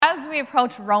we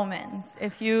approach Romans,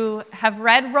 if you have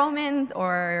read Romans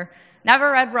or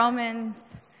never read Romans,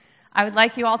 I would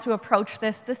like you all to approach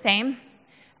this the same.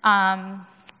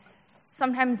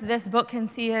 Sometimes this book can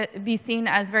be seen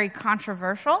as very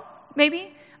controversial,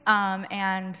 maybe,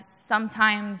 and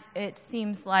sometimes it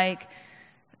seems like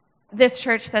this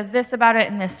church says this about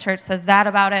it and this church says that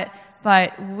about it,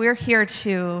 but we're here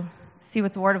to see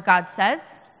what the Word of God says,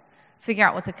 figure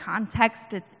out what the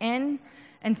context it's in,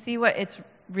 and see what it's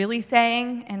really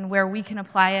saying and where we can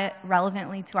apply it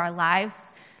relevantly to our lives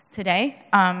today.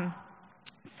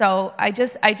 So I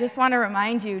just want to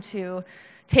remind you to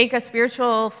take a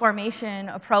spiritual formation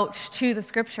approach to the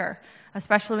Scripture,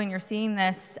 especially when you're seeing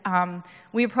this.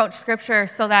 We approach Scripture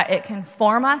so that it can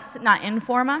form us, not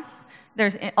inform us.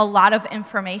 There's a lot of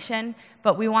information,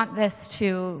 but we want this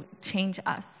to change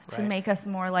us, to make us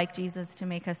more like Jesus, to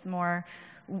make us more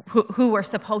who we're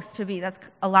supposed to be. That's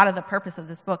a lot of the purpose of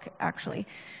this book, actually.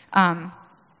 And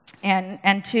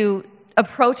to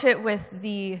approach it with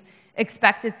the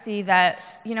expectancy that,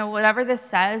 whatever this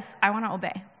says, I want to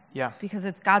obey. Yeah. Because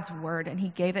it's God's word, and he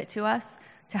gave it to us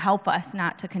to help us,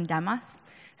 not to condemn us.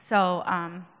 So,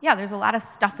 there's a lot of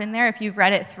stuff in there. If you've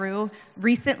read it through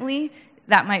recently,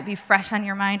 that might be fresh on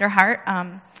your mind or heart.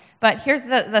 But here's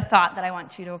the thought that I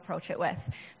want you to approach it with.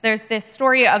 There's this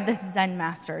story of this Zen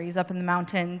master. He's up in the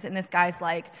mountains, and this guy's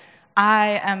like,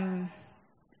 I am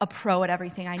a pro at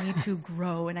everything. I need to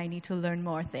grow, and I need to learn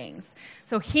more things.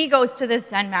 So he goes to this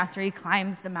Zen master. He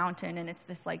climbs the mountain, and it's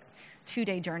this,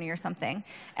 2-day journey or something.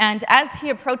 And as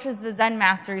he approaches the Zen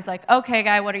master, he's like, okay,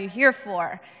 guy, what are you here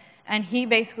for? And he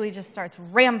basically just starts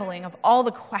rambling of all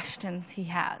the questions he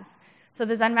has. So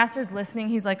the Zen master's listening.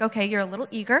 He's like, okay, you're a little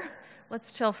eager.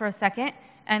 Let's chill for a second.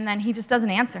 And then he just doesn't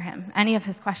answer him, any of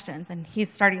his questions. And he's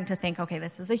starting to think, okay,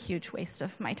 this is a huge waste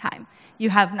of my time.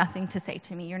 You have nothing to say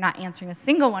to me. You're not answering a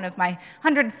single one of my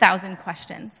 100,000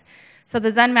 questions. So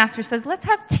the Zen master says, let's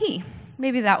have tea.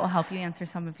 Maybe that will help you answer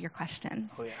some of your questions.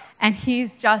 Oh, yeah. And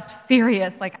he's just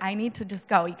furious, I need to just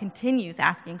go. He continues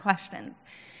asking questions.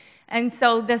 And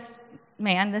so this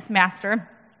master,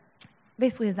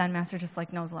 basically a Zen master just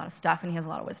knows a lot of stuff, and he has a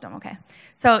lot of wisdom, okay?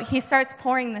 So he starts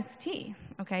pouring this tea,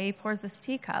 okay? He pours this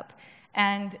teacup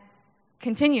and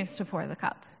continues to pour the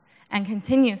cup and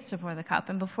continues to pour the cup.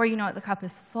 And before you know it, the cup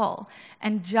is full.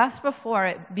 And just before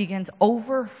it begins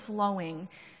overflowing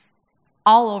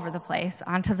all over the place,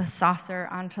 onto the saucer,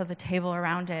 onto the table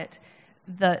around it,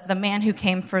 the man who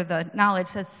came for the knowledge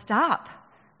says, stop.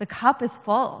 The cup is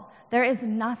full. There is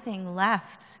nothing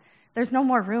left. There's no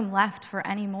more room left for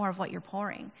any more of what you're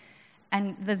pouring.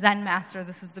 And the Zen master,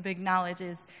 this is the big knowledge,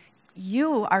 is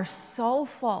you are so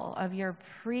full of your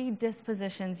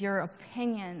predispositions, your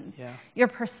opinions, your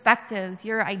perspectives,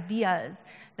 your ideas,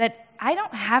 that I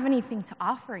don't have anything to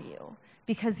offer you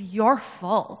because you're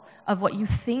full of what you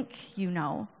think you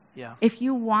know. Yeah. If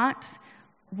you want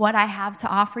what I have to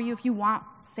offer you, if you want,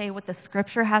 say, what the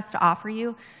Scripture has to offer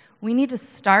you, we need to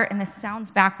start, and this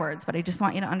sounds backwards, but I just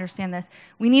want you to understand this.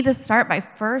 We need to start by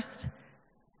first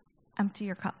empty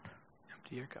your cup.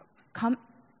 Empty your cup. Come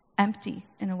empty,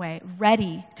 in a way,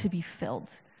 ready to be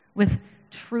filled with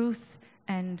truth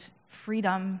and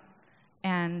freedom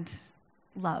and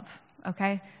love,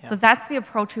 okay? Yeah. So that's the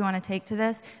approach we want to take to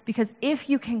this, because if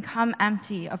you can come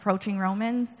empty approaching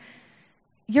Romans,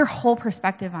 your whole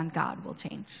perspective on God will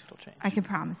change. It'll change. I can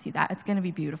promise you that. It's going to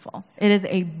be beautiful. It is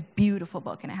a beautiful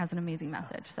book, and it has an amazing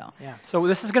message. So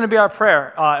this is going to be our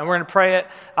prayer, and we're going to pray it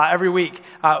every week.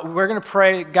 We're going to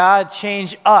pray, God,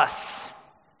 change us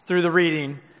through the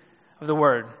reading of the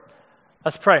Word.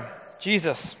 Let's pray.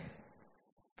 Jesus,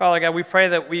 Father God, we pray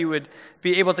that we would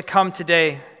be able to come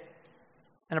today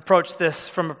and approach this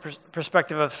from a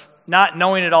perspective of not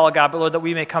knowing it all, God, but Lord, that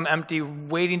we may come empty,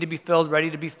 waiting to be filled, ready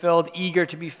to be filled, eager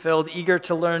to be filled, eager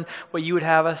to learn what you would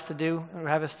have us to do, or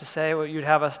have us to say, what you would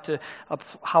have us to,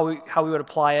 how we would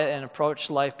apply it and approach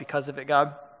life because of it,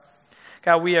 God.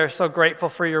 God, we are so grateful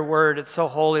for your word. It's so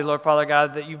holy, Lord, Father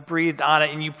God, that you've breathed on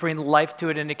it and you bring life to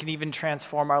it, and it can even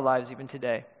transform our lives even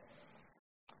today.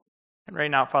 And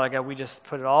right now, Father God, we just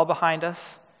put it all behind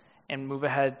us and move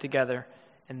ahead together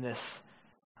in this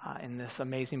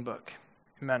amazing book.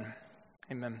 Amen.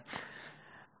 Amen.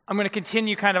 I'm going to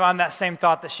continue kind of on that same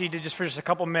thought that she did just for a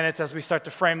couple minutes as we start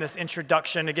to frame this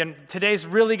introduction. Again, today's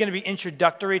really going to be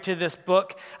introductory to this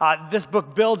book. This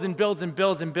book builds and builds and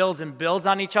builds and builds and builds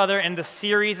on each other, and the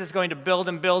series is going to build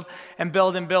and build and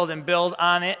build and build and build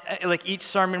on it. Like each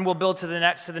sermon will build to the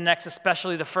next,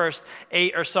 especially the first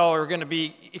 8 or so are going to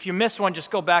be, if you miss one,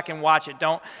 just go back and watch it.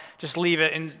 Don't just leave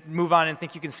it and move on and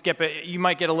think you can skip it. You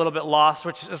might get a little bit lost,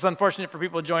 which is unfortunate for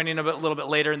people joining a little bit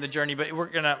later in the journey, but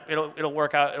it'll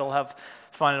work out. It'll have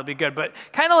fun. It'll be good. But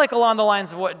kind of like along the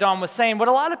lines of what Dawn was saying, what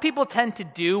a lot of people tend to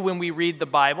do when we read the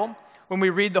Bible, when we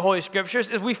read the Holy Scriptures,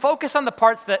 is we focus on the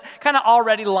parts that kind of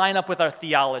already line up with our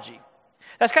theology.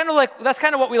 That's kind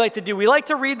of what we like to do. We like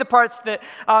to read the parts that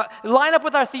line up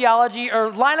with our theology or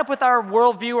line up with our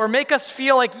worldview or make us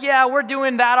feel like, yeah, we're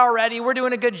doing that already. We're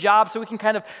doing a good job, so we can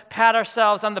kind of pat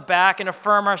ourselves on the back and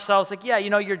affirm ourselves like, yeah,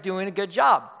 you're doing a good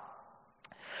job.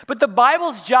 But the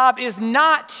Bible's job is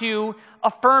not to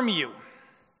affirm you.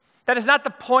 That is not the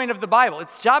point of the Bible.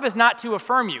 Its job is not to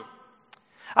affirm you.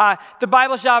 The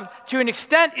Bible's job, to an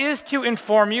extent, is to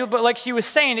inform you, but like she was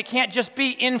saying, it can't just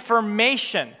be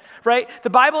information, right? The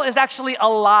Bible is actually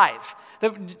alive.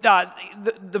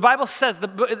 The Bible says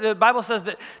that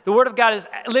the Word of God is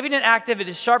living and active. It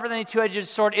is sharper than a two-edged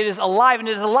sword. It is alive, and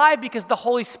it is alive because the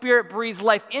Holy Spirit breathes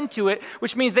life into it,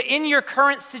 which means that in your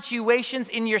current situations,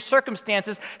 in your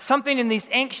circumstances, something in these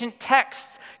ancient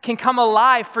texts can come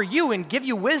alive for you and give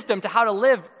you wisdom to how to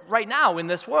live right now in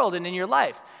this world and in your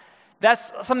life.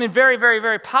 That's something very, very,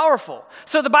 very powerful.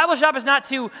 So the Bible's job is not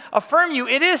to affirm you.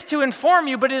 It is to inform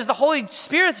you, but it is the Holy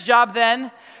Spirit's job then,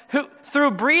 who,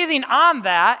 through breathing on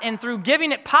that and through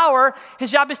giving it power,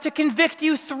 his job is to convict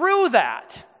you through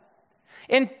that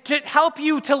and to help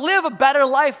you to live a better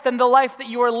life than the life that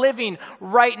you are living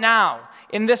right now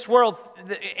in this world.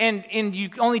 And you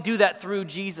only do that through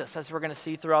Jesus, as we're going to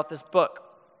see throughout this book.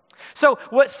 So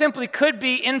what simply could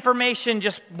be information,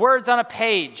 just words on a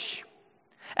page,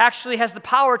 actually has the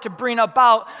power to bring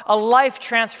about a life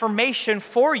transformation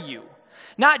for you.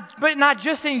 Not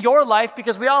just in your life,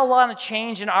 because we all want to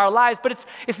change in our lives, but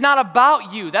it's not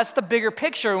about you. That's the bigger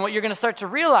picture and what you're going to start to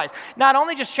realize. Not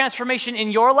only just transformation in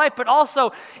your life, but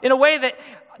also in a way that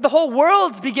the whole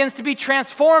world begins to be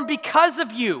transformed because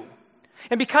of you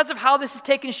and because of how this is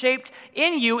taking shape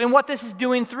in you and what this is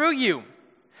doing through you.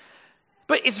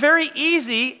 But it's very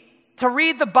easy to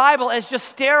read the Bible as just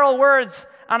sterile words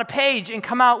on a page and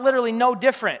come out literally no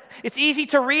different. It's easy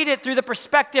to read it through the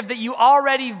perspective that you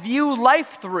already view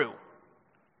life through.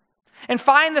 And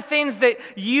find the things that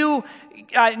you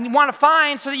want to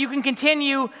find so that you can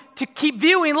continue to keep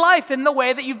viewing life in the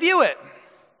way that you view it.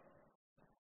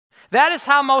 That is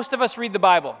how most of us read the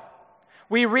Bible.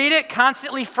 We read it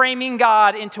constantly framing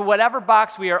God into whatever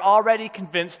box we are already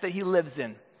convinced that he lives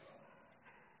in.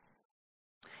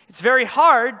 It's very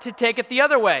hard to take it the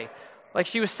other way. Like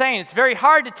she was saying, it's very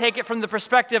hard to take it from the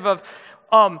perspective of,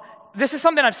 this is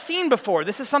something I've seen before.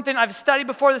 This is something I've studied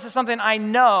before. This is something I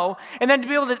know. And then to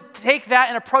be able to take that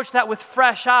and approach that with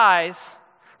fresh eyes,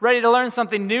 ready to learn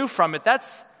something new from it,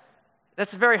 that's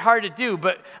very hard to do.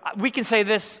 But we can say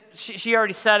this, she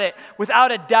already said it,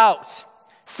 without a doubt.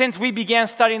 Since we began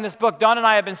studying this book, Dawn and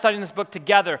I have been studying this book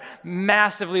together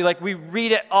massively. Like we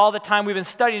read it all the time. We've been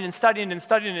studying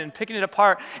and picking it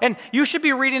apart. And you should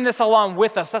be reading this along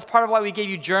with us. That's part of why we gave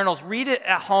you journals. Read it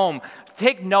at home.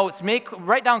 Take notes.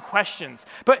 Write down questions.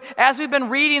 But as we've been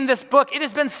reading this book, it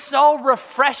has been so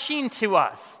refreshing to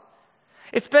us.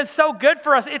 It's been so good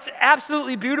for us. It's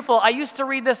absolutely beautiful. I used to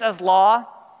read this as law.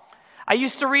 I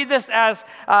used to read this as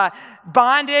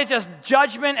bondage, as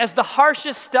judgment, as the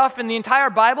harshest stuff in the entire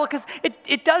Bible, because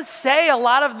it does say a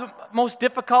lot of the most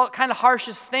difficult, kind of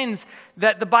harshest things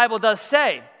that the Bible does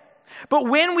say. But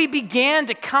when we began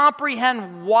to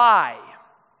comprehend why,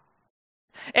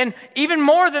 and even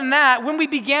more than that, when we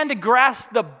began to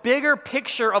grasp the bigger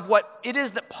picture of what it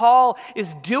is that Paul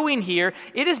is doing here,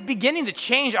 it is beginning to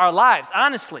change our lives,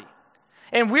 honestly.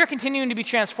 And we're continuing to be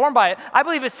transformed by it. I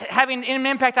believe it's having an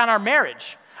impact on our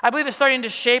marriage. I believe it's starting to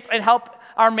shape and help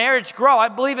our marriage grow. I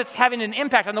believe it's having an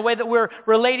impact on the way that we're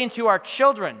relating to our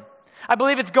children. I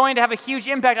believe it's going to have a huge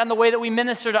impact on the way that we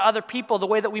minister to other people, the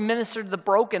way that we minister to the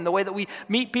broken, the way that we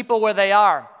meet people where they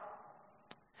are.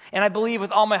 And I believe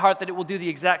with all my heart that it will do the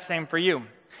exact same for you.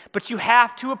 But you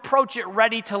have to approach it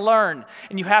ready to learn.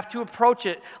 And you have to approach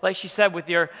it, like she said, with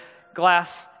your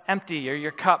glass empty or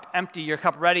your cup empty, your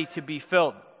cup ready to be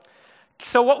filled.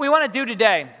 So what we want to do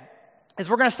today is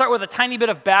we're going to start with a tiny bit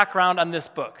of background on this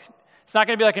book. It's not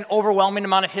going to be like an overwhelming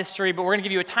amount of history, but we're going to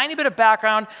give you a tiny bit of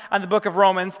background on the book of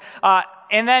Romans.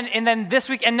 And then this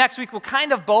week and next week will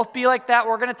kind of both be like that.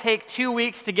 We're going to take 2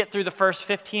 weeks to get through the first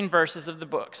 15 verses of the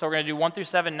book. So we're going to do 1 through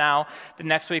 7 now. The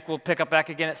next week we'll pick up back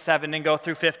again at 7 and go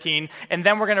through 15. And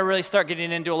then we're going to really start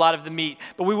getting into a lot of the meat.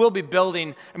 But we will be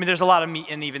building, there's a lot of meat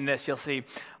in even this, you'll see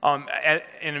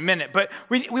in a minute. But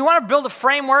we want to build a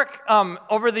framework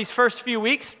over these first few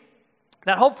weeks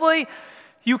that hopefully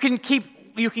you can keep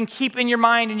in your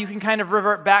mind and you can kind of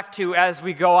revert back to as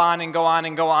we go on and go on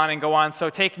and go on and go on. So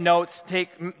take notes, pay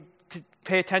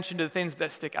attention to the things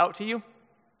that stick out to you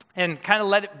and kind of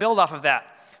let it build off of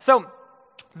that. So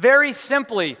very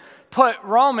simply put,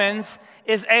 Romans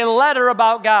is a letter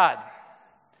about God.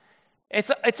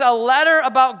 It's a letter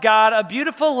about God, a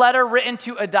beautiful letter written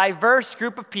to a diverse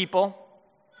group of people,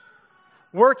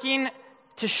 working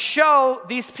to show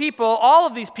these people, all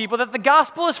of these people, that the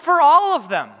gospel is for all of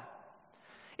them.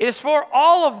 It is for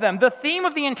all of them. The theme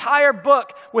of the entire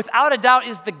book, without a doubt,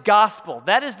 is the gospel.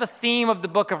 That is the theme of the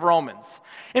book of Romans.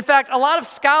 In fact, a lot of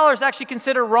scholars actually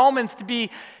consider Romans to be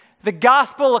the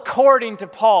gospel according to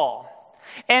Paul.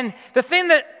 And the thing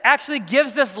that actually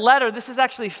gives this letter, this is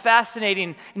actually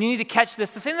fascinating, and you need to catch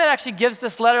this. The thing that actually gives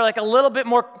this letter like a little bit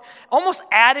more, almost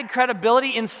added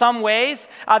credibility in some ways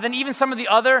than even some of the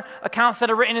other accounts that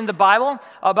are written in the Bible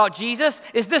about Jesus,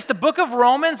 is this: the book of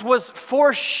Romans was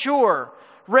for sure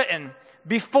written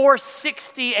before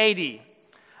 60 AD.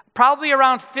 Probably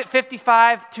around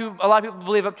 55 to, a lot of people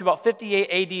believe, up to about 58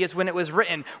 AD is when it was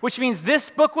written, which means this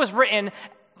book was written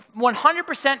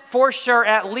 100% for sure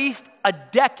at least a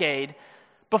decade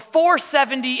before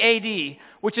 70 AD,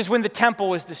 which is when the temple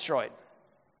was destroyed.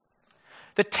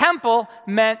 The temple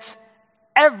meant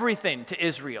everything to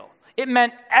Israel. It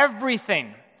meant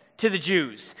everything to the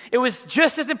Jews. It was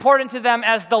just as important to them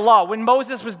as the law. When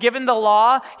Moses was given the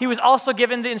law, he was also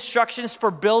given the instructions for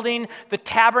building the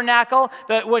tabernacle,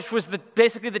 which was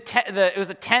it was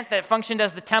a tent that functioned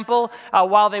as the temple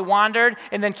while they wandered.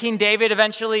 And then King David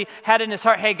eventually had in his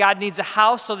heart, hey, God needs a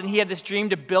house. So then he had this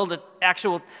dream to build an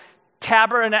actual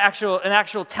tabernacle, an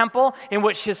actual temple, in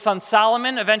which his son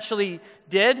Solomon eventually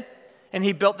did. And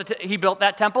he built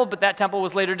that temple, but that temple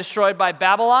was later destroyed by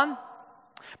Babylon.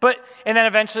 And then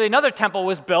eventually another temple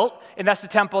was built, and that's the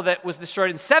temple that was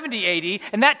destroyed in 70 AD,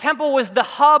 and that temple was the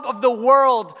hub of the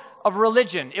world of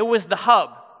religion. It was the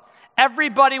hub.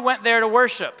 Everybody went there to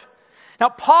worship. Now,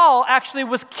 Paul actually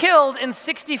was killed in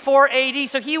 64 AD,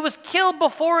 so he was killed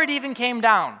before it even came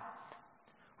down,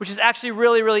 which is actually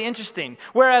really, really interesting.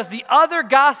 Whereas the other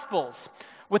Gospels,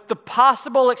 with the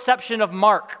possible exception of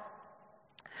Mark,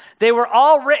 they were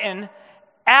all written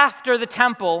after the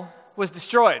temple was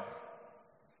destroyed.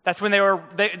 That's when they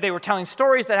were telling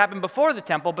stories that happened before the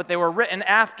temple, but they were written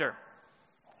after.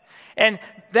 And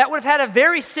that would have had a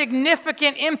very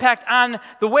significant impact on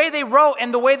the way they wrote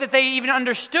and the way that they even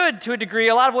understood, to a degree,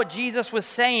 a lot of what Jesus was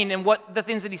saying and what the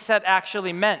things that he said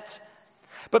actually meant.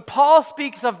 But Paul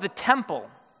speaks of the temple,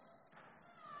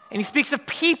 and he speaks of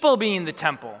people being the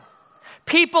temple,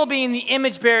 people being the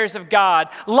image bearers of God,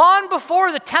 long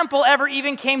before the temple ever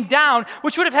even came down,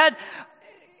 which would have had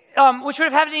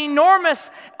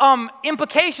enormous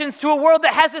implications to a world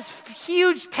that has this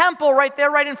huge temple right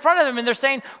there, right in front of them. And they're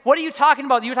saying, what are you talking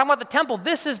about? You're talking about the temple.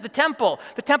 This is the temple.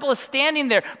 The temple is standing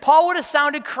there. Paul would have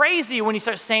sounded crazy when he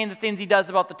starts saying the things he does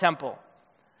about the temple.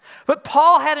 But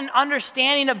Paul had an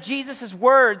understanding of Jesus'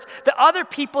 words that other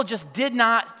people just did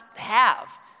not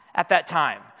have at that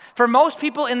time. For most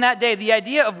people in that day, the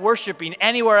idea of worshiping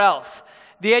anywhere else,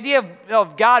 the idea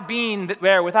of God being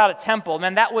there without a temple,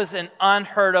 man, that was an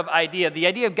unheard of idea. The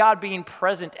idea of God being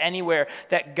present anywhere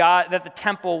that the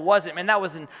temple wasn't, man, that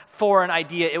was a foreign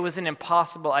idea. It was an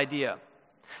impossible idea.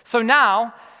 So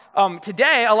now,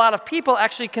 today, a lot of people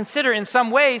actually consider, in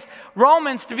some ways,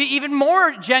 Romans to be even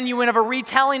more genuine of a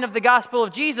retelling of the gospel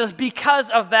of Jesus because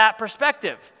of that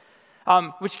perspective,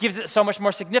 which gives it so much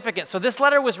more significance. So this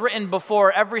letter was written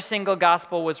before every single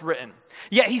gospel was written.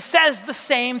 Yet he says the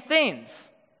same things.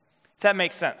 If that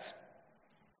makes sense.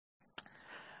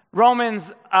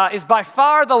 Romans is by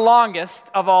far the longest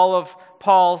of all of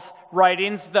Paul's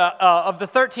writings. Of the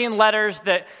 13 letters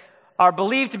that are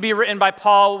believed to be written by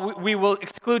Paul, we will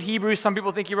exclude Hebrews. Some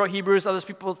people think he wrote Hebrews. Others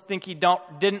people think he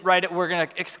didn't write it. We're going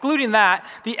to excluding that.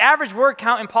 The average word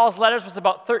count in Paul's letters was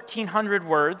about 1,300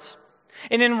 words.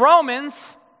 And in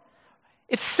Romans,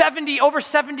 it's over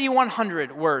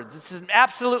 7,100 words. It's an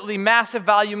absolutely massive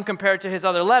volume compared to his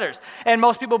other letters. And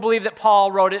most people believe that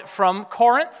Paul wrote it from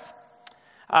Corinth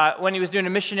when he was doing a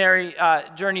missionary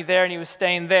journey there, and he was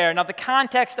staying there. Now, the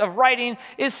context of writing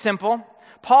is simple.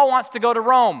 Paul wants to go to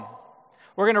Rome.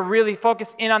 We're going to really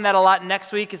focus in on that a lot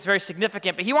next week. It's very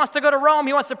significant. But he wants to go to Rome.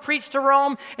 He wants to preach to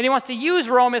Rome, and he wants to use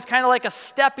Rome as kind of like a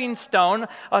stepping stone,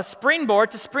 a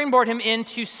springboard to springboard him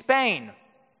into Spain.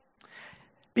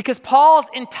 Because Paul's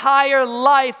entire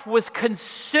life was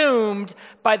consumed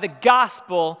by the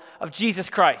gospel of Jesus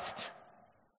Christ.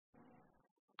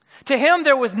 To him,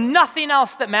 there was nothing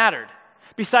else that mattered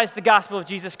besides the gospel of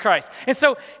Jesus Christ. And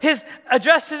so his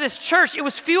address to this church, it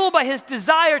was fueled by his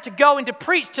desire to go and to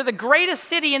preach to the greatest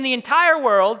city in the entire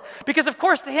world. Because, of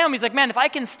course, to him, he's like, man, if I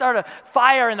can start a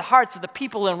fire in the hearts of the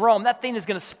people in Rome, that thing is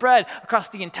going to spread across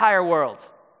the entire world.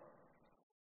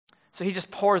 So he just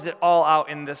pours it all out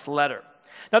in this letter.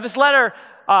 Now, this letter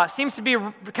seems to be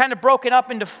kind of broken up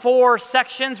into 4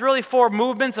 sections, really 4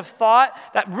 movements of thought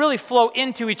that really flow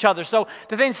into each other. So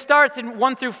the thing starts in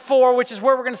 1 through 4, which is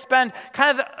where we're going to spend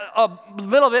kind of a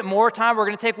little bit more time. We're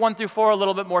going to take 1 through 4 a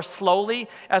little bit more slowly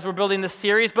as we're building this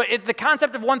series. But the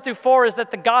concept of 1 through 4 is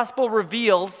that the gospel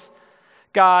reveals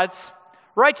God's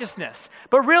righteousness.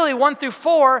 But really, 1 through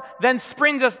 4 then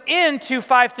springs us into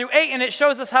 5 through 8, and it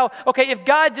shows us how, okay, if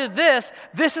God did this,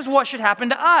 this is what should happen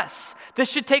to us. This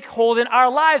should take hold in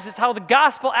our lives. It's how the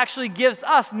gospel actually gives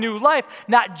us new life,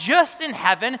 not just in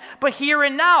heaven, but here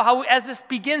and now. How, as this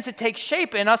begins to take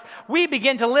shape in us, we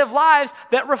begin to live lives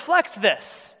that reflect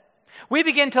this. We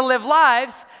begin to live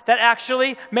lives that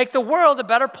actually make the world a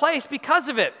better place because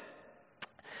of it.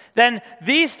 Then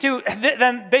basically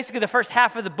the first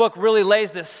half of the book really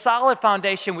lays this solid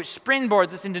foundation which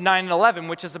springboards us into 9 and 11,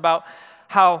 which is about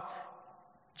how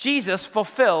Jesus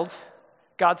fulfilled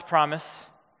God's promise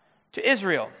to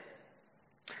Israel.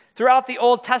 Throughout the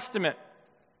Old Testament,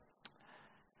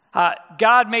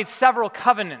 God made several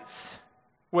covenants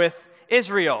with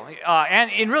Israel,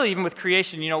 and really even with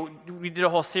creation. You know, we did a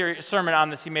whole sermon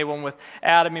on this. He made one with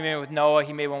Adam, he made one with Noah,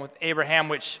 he made one with Abraham,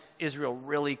 which Israel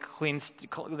really cleans.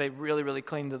 They really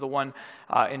cleaned to the one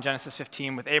in Genesis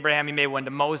 15 with Abraham. He made one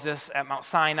to Moses at Mount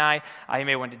Sinai. He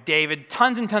made one to David.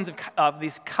 Tons and tons of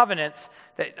these covenants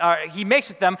that he makes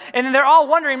with them. And they're all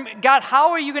wondering, God,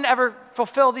 how are you going to ever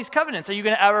fulfill these covenants? Are you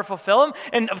going to ever fulfill them?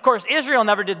 And of course, Israel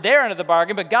never did their end of the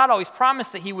bargain, but God always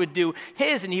promised that he would do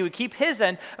his and he would keep his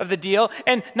end of the deal.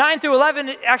 And 9 through 11,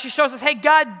 it actually shows us, hey,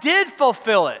 God did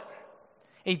fulfill it.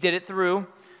 He did it through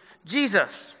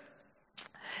Jesus.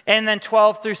 And then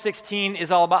 12 through 16 is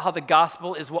all about how the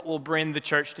gospel is what will bring the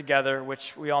church together,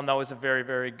 which we all know is a very,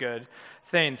 very good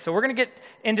thing. So we're going to get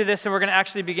into this, and we're going to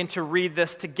actually begin to read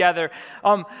this together,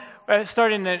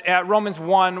 starting at Romans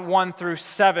 1 through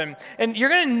 7. And you're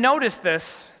going to notice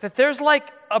this, that there's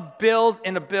like a build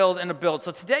and a build and a build.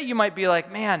 So today you might be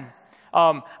like, I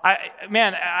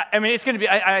mean, it's going to be,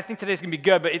 I think today's going to be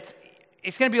good, but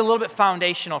it's going to be a little bit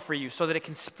foundational for you so that it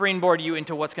can springboard you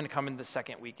into what's going to come in the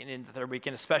second week and into the third week,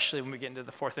 and especially when we get into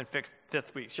the fourth and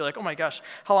fifth weeks. You're like, oh my gosh,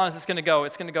 how long is this going to go?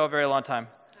 It's going to go a very long time.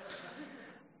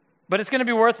 But it's going to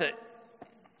be worth it.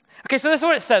 Okay, so this is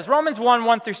what it says. Romans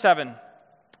 1 through 7.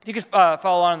 If you could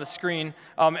follow along on the screen,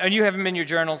 and you have them in your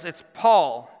journals, it's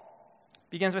Paul.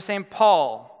 Begins by saying,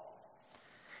 Paul,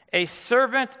 a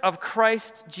servant of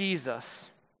Christ Jesus,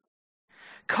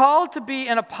 called to be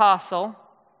an apostle,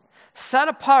 set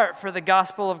apart for the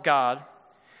gospel of God,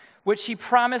 which he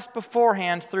promised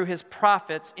beforehand through his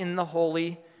prophets in the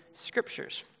Holy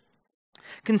Scriptures,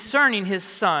 concerning his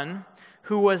Son,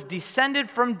 who was descended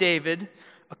from David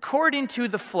according to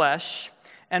the flesh,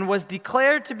 and was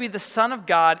declared to be the Son of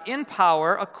God in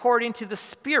power according to the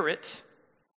Spirit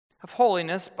of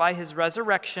holiness by his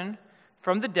resurrection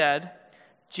from the dead,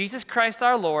 Jesus Christ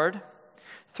our Lord,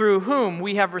 through whom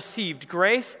we have received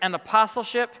grace and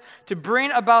apostleship to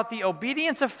bring about the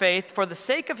obedience of faith for the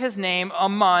sake of his name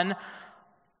among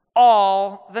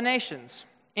all the nations,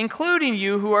 including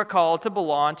you who are called to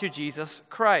belong to Jesus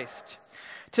Christ.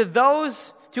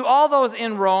 To all those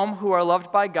in Rome who are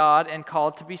loved by God and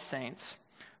called to be saints,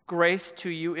 grace to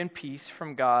you and peace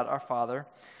from God our Father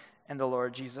and the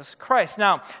Lord Jesus Christ.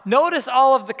 Now, notice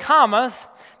all of the commas.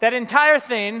 That entire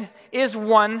thing is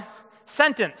one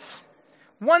sentence.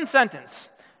 One sentence,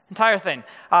 entire thing.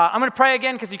 I'm going to pray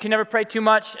again because you can never pray too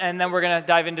much, and then we're going to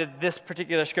dive into this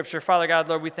particular scripture. Father God,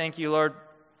 Lord, we thank you, Lord.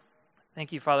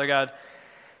 Thank you, Father God,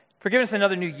 for giving us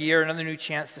another new year, another new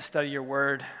chance to study your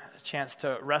word, a chance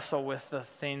to wrestle with the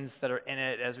things that are in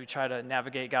it as we try to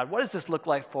navigate, God. What does this look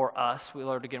like for us?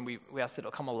 Lord, again, we ask that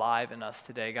it'll come alive in us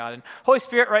today, God. And Holy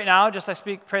Spirit, right now,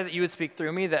 pray that you would speak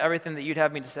through me, that everything that you'd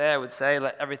have me to say, I would say.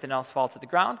 Let everything else fall to the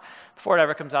ground before it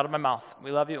ever comes out of my mouth.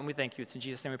 We love you and we thank you. It's in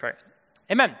Jesus' name we pray.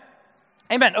 Amen.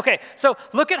 Amen. Okay, so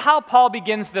look at how Paul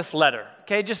begins this letter.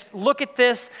 Okay, just look at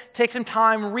this, take some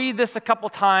time, read this a couple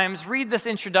times, read this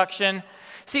introduction.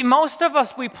 See, most of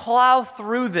us, we plow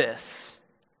through this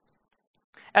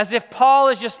as if Paul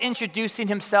is just introducing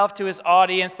himself to his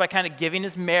audience by kind of giving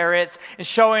his merits and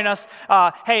showing us,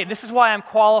 hey, this is why I'm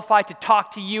qualified to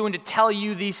talk to you and to tell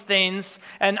you these things,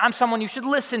 and I'm someone you should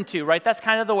listen to, right? That's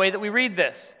kind of the way that we read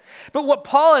this. But what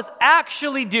Paul is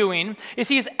actually doing is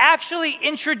he's actually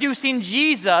introducing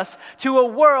Jesus to a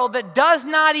world that does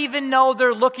not even know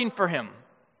they're looking for him,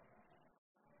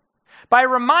 by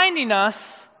reminding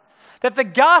us that the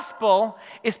gospel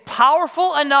is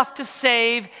powerful enough to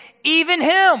save even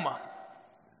him.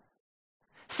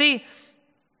 See,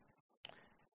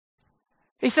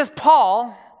 he says,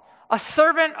 Paul, a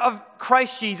servant of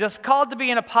Christ Jesus, called to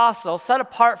be an apostle, set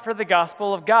apart for the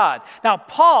gospel of God. Now,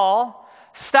 Paul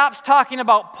stops talking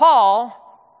about Paul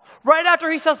right after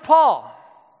he says Paul.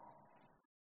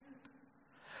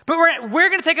 But we're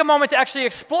going to take a moment to actually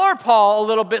explore Paul a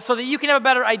little bit so that you can have a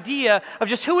better idea of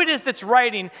just who it is that's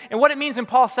writing and what it means when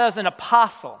Paul says an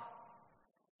apostle.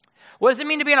 What does it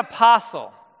mean to be an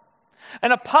apostle?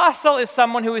 An apostle is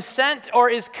someone who is sent or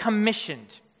is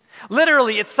commissioned.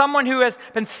 Literally, it's someone who has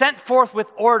been sent forth with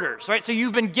orders, right? So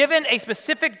you've been given a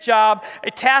specific job,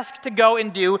 a task to go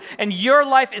and do, and your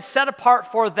life is set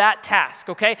apart for that task,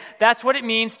 okay? That's what it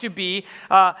means to be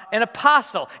an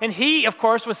apostle. And he, of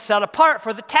course, was set apart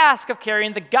for the task of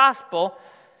carrying the gospel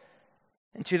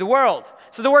into the world.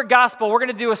 So the word gospel, we're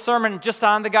going to do a sermon just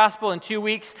on the gospel in 2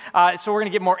 weeks, so we're going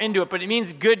to get more into it, but it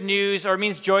means good news or it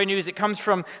means joy news. It comes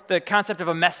from the concept of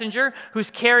a messenger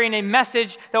who's carrying a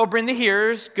message that will bring the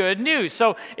hearers good news.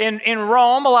 So in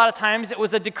Rome, a lot of times it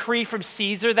was a decree from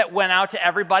Caesar that went out to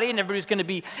everybody, and everybody was going to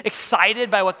be excited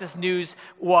by what this news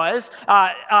was.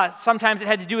 Sometimes it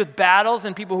had to do with battles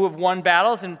and people who have won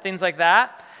battles and things like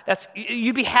that.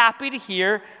 You'd be happy to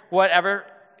hear whatever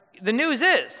the news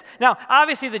is. Now,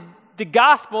 obviously, the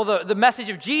gospel, the message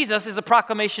of Jesus, is a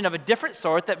proclamation of a different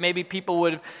sort that maybe people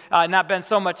would have not been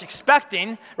so much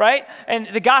expecting, right? And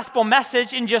the gospel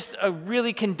message, in just a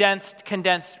really condensed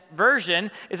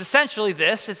version, is essentially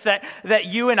this. It's that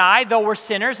you and I, though we're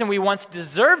sinners and we once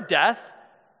deserved death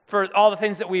for all the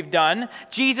things that we've done,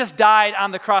 Jesus died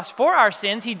on the cross for our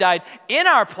sins. He died in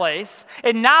our place.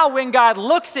 And now when God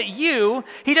looks at you,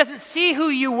 he doesn't see who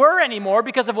you were anymore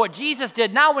because of what Jesus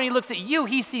did. Now when he looks at you,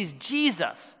 he sees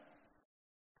Jesus.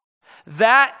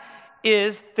 That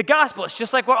is the gospel. It's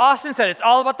just like what Austin said. It's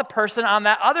all about the person on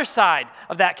that other side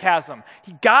of that chasm.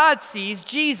 God sees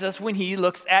Jesus when he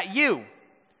looks at you.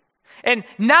 And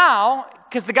now,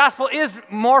 because the gospel is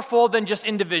more full than just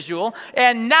individual,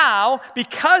 and now,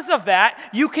 because of that,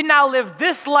 you can now live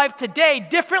this life today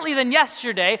differently than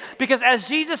yesterday, because as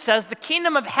Jesus says, the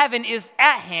kingdom of heaven is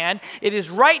at hand. It is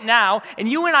right now, and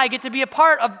you and I get to be a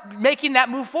part of making that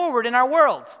move forward in our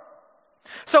world.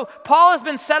 So Paul has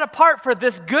been set apart for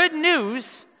this good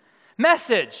news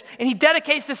message, and he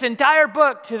dedicates this entire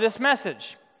book to this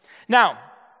message. Now,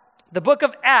 the book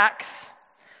of Acts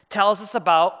tells us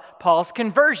about Paul's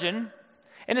conversion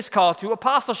and his call to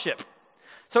apostleship.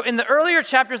 So in the earlier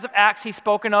chapters of Acts, he's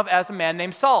spoken of as a man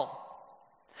named Saul.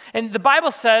 And the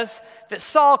Bible says that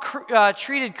Saul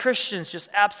treated Christians just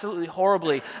absolutely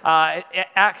horribly.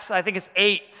 Acts, I think it's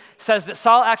 8, says that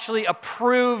Saul actually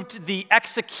approved the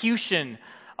execution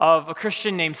of a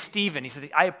Christian named Stephen. He said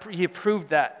he approved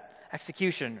that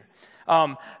execution.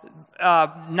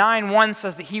 9:1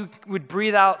 says that he would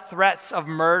breathe out threats of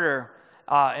murder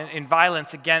and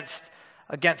violence against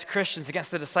Christians,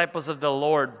 against the disciples of the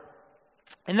Lord.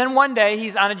 And then one day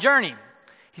he's on a journey.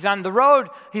 He's on the road.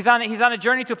 He's on a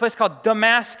journey to a place called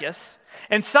Damascus.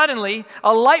 And suddenly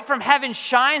a light from heaven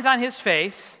shines on his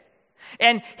face.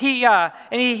 And he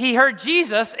heard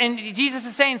Jesus. And Jesus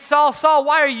is saying, Saul, Saul,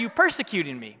 why are you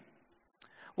persecuting me?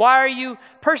 Why are you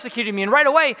persecuting me? And right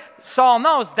away, Saul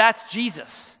knows that's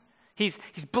Jesus. He's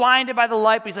blinded by the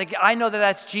light, but he's like, I know that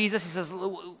that's Jesus. He says,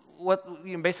 what do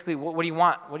you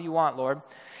want? What do you want, Lord?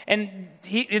 And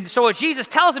so what Jesus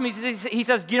tells him, he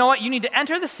says, you know what? You need to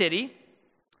enter the city,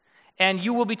 and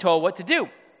you will be told what to do.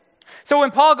 So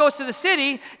when Paul goes to the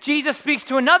city, Jesus speaks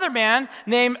to another man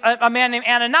named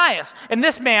Ananias. And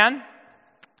this man,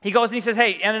 he goes and he says,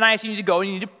 hey, Ananias, you need to go and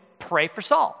you need to pray for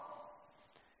Saul,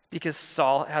 because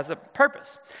Saul has a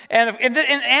purpose. And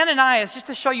Ananias, just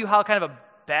to show you how kind of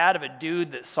bad of a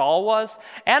dude that Saul was,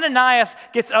 Ananias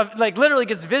literally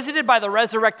gets visited by the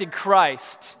resurrected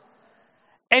Christ.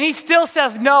 And he still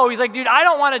says no. He's like, dude, I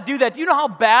don't want to do that. Do you know how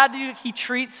bad he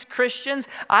treats Christians?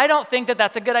 I don't think that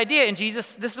that's a good idea. And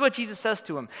this is what Jesus says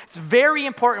to him. It's very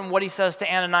important what he says to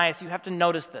Ananias. You have to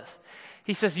notice this.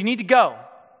 He says, you need to go.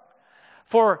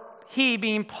 For he,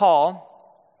 being Paul,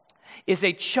 is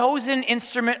a chosen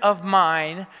instrument of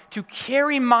mine to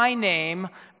carry my name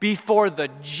before the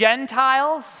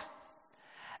Gentiles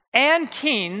and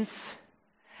kings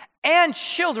and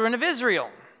children of Israel.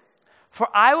 For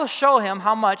I will show him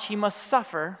how much he must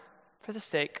suffer for the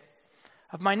sake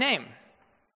of my name.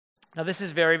 Now, this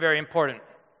is very, very important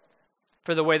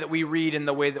for the way that we read and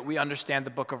the way that we understand the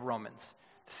book of Romans.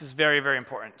 This is very, very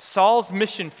important. Saul's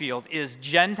mission field is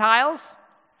Gentiles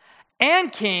and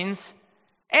kings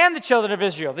and the children of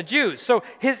Israel, the Jews. So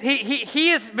he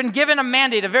has been given a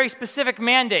mandate, a very specific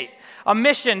mandate, a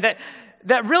mission that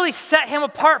really set him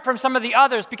apart from some of the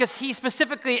others, because he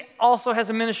specifically also has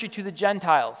a ministry to the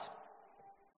Gentiles.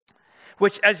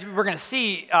 which, as we're going to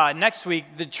see next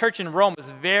week, the church in Rome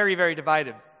was very, very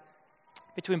divided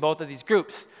between both of these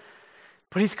groups.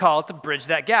 But he's called to bridge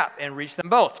that gap and reach them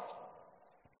both.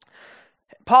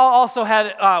 Paul also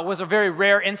was a very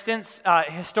rare instance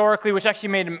historically, which actually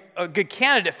made him a good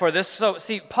candidate for this. So,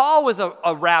 see, Paul was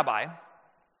a rabbi.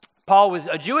 Paul was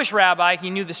a Jewish rabbi. He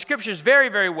knew the scriptures very,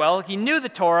 very well. He knew the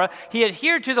Torah. He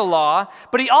adhered to the law,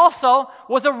 but he also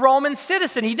was a Roman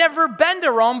citizen. He'd never been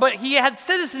to Rome, but he had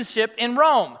citizenship in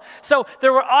Rome. So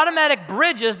there were automatic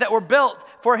bridges that were built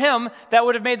for him that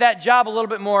would have made that job a little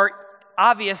bit more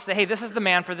obvious that, hey, this is the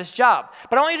man for this job.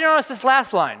 But I want you to notice this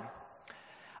last line.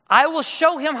 I will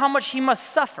show him how much he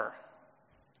must suffer.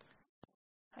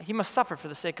 He must suffer for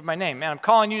the sake of my name. Man, I'm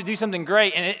calling you to do something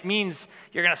great, and it means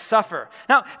you're going to suffer.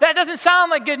 Now, that doesn't sound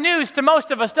like good news to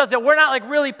most of us, does it? We're not like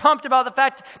really pumped about the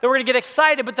fact that we're going to get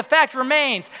excited, but the fact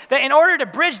remains that in order to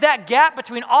bridge that gap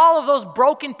between all of those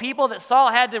broken people that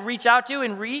Saul had to reach out to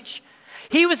and reach,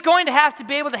 he was going to have to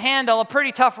be able to handle a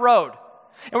pretty tough road.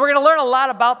 And we're going to learn a lot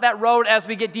about that road as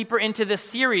we get deeper into this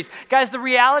series. Guys, the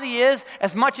reality is,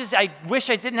 as much as I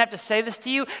wish I didn't have to say this to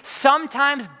you,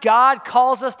 sometimes God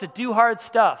calls us to do hard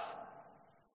stuff.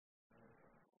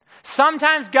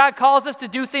 Sometimes God calls us to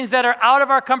do things that are out of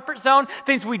our comfort zone,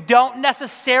 things we don't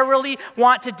necessarily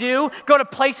want to do, go to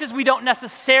places we don't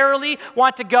necessarily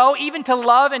want to go, even to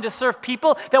love and to serve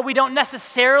people that we don't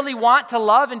necessarily want to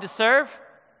love and to serve.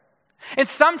 And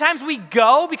sometimes we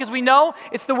go because we know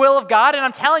it's the will of God. And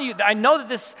I'm telling you, I know that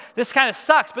this kind of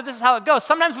sucks, but this is how it goes.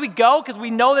 Sometimes we go because we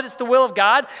know that it's the will of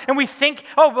God. And we think,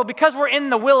 oh, well, because we're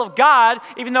in the will of God,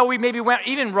 even though we maybe went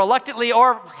even reluctantly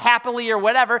or happily or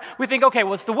whatever, we think, okay,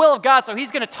 well, it's the will of God, so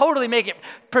he's going to totally make it,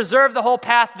 preserve the whole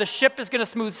path. The ship is going to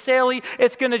smooth sailing.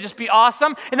 It's going to just be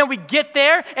awesome. And then we get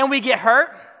there and we get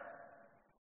hurt.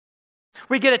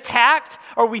 We get attacked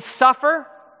or we suffer.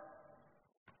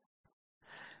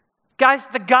 Guys,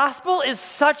 the gospel is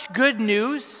such good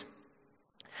news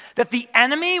that the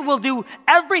enemy will do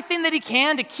everything that he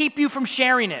can to keep you from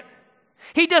sharing it.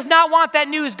 He does not want that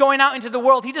news going out into the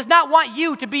world. He does not want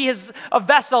you to be a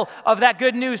vessel of that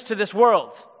good news to this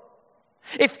world.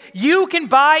 If you can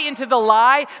buy into the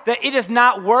lie that it is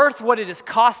not worth what it is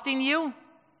costing you,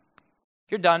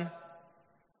 you're done.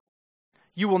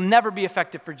 You will never be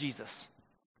effective for Jesus.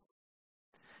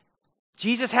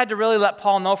 Jesus had to really let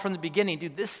Paul know from the beginning,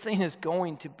 dude, this thing is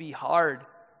going to be hard.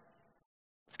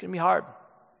 It's going to be hard.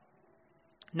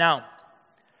 Now,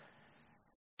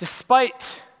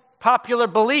 despite popular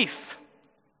belief,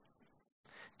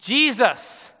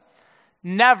 Jesus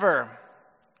never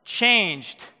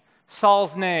changed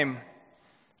Saul's name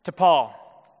to Paul.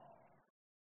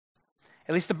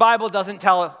 At least the Bible doesn't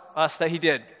tell us that he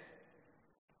did.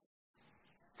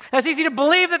 Now, it's easy to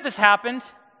believe that this happened,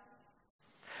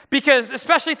 because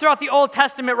especially throughout the Old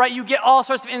Testament, right, you get all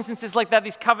sorts of instances like that,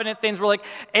 these covenant things where like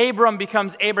Abram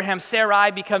becomes Abraham,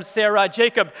 Sarai becomes Sarah,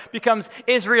 Jacob becomes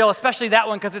Israel, especially that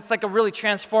one because it's like a really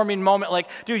transforming moment like,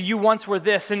 dude, you once were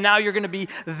this and now you're going to be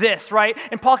this, right?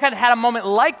 And Paul kind of had a moment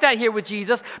like that here with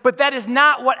Jesus, but that was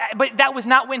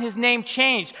not when his name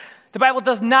changed. The Bible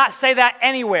does not say that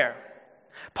anywhere.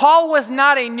 Paul was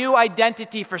not a new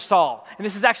identity for Saul, and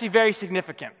this is actually very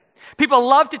significant. People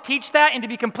love to teach that, and to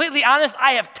be completely honest,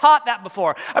 I have taught that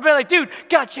before. I've been like, dude,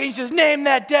 God changed his name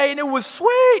that day, and it was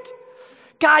sweet.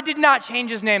 God did not change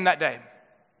his name that day.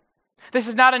 This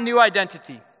is not a new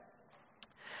identity.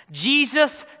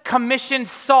 Jesus commissioned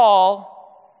Saul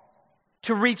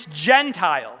to reach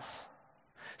Gentiles.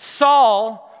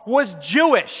 Saul was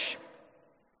Jewish.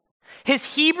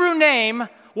 His Hebrew name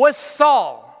was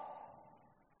Saul.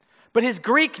 But his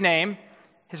Greek name,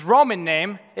 his Roman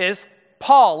name, is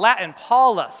Paul, Latin,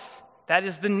 Paulus. That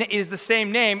is the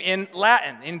same name in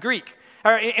Latin, in Greek.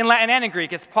 Or in Latin and in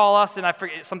Greek. It's Paulus, and I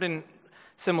forget something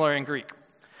similar in Greek.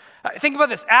 Think about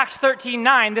this. Acts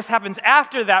 13:9, this happens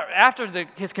after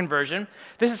his conversion.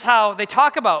 This is how they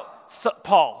talk about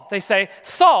Paul. They say,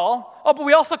 Saul, oh, but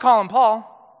we also call him Paul.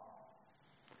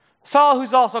 Saul,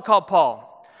 who's also called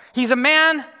Paul. He's a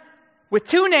man with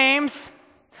two names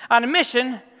on a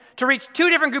mission to reach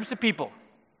two different groups of people.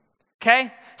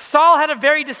 Okay? Saul had a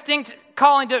very distinct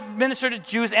calling to minister to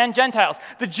Jews and Gentiles.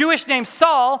 The Jewish name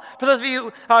Saul, for those of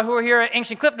you who are here at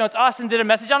Ancient Cliff Notes, Austin did a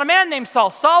message on a man named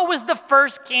Saul. Saul was the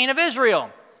first king of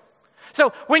Israel.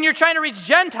 So when you're trying to reach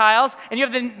Gentiles and you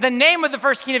have the name of the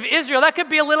first king of Israel, that could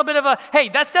be a little bit of a, hey,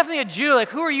 that's definitely a Jew. Like,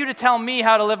 who are you to tell me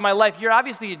how to live my life? You're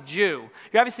obviously a Jew.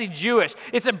 You're obviously Jewish.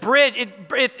 It's a bridge.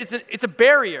 It's a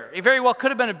barrier. It very well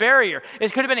could have been a barrier.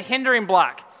 It could have been a hindering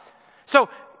block. So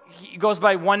he goes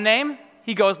by one name.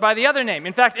 He goes by the other name.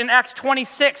 In fact, in Acts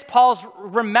 26, Paul's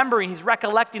remembering, he's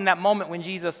recollecting that moment when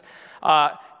Jesus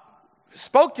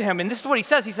spoke to him, and this is what he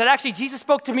says. He said, actually, Jesus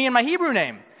spoke to me in my Hebrew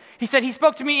name. He said he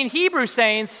spoke to me in Hebrew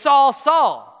saying, Saul,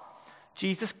 Saul.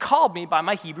 Jesus called me by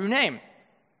my Hebrew name.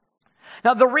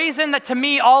 Now, the reason that to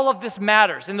me all of this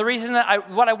matters, and the reason that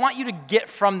what I want you to get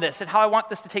from this and how I want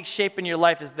this to take shape in your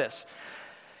life is this.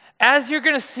 As you're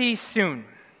going to see soon,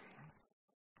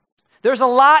 there's a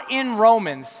lot in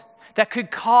Romans that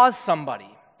could cause somebody,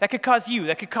 that could cause you,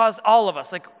 that could cause all of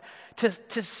us, like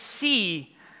to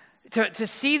see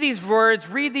these words,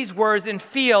 read these words, and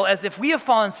feel as if we have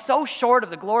fallen so short of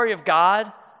the glory of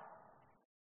God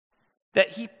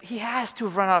that he has to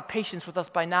have run out of patience with us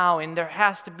by now, and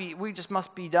we just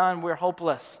must be done. We're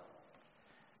hopeless.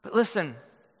 But listen,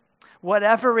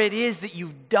 whatever it is that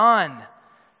you've done,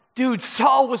 dude,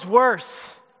 Saul was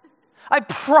worse. I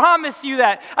promise you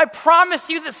that. I promise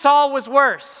you that Saul was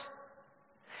worse.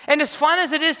 And as fun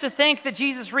as it is to think that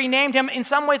Jesus renamed him, in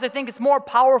some ways I think it's more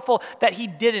powerful that he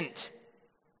didn't.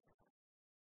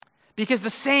 Because the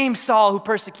same Saul who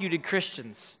persecuted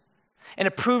Christians and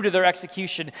approved of their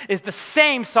execution is the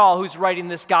same Saul who's writing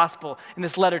this gospel in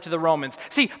this letter to the Romans.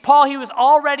 See, Paul, he was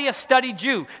already a studied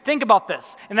Jew. Think about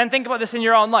this, and then think about this in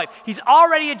your own life. He's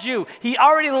already a Jew. He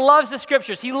already loves the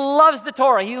scriptures. He loves the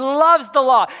Torah. He loves the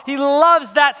law. He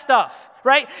loves that stuff,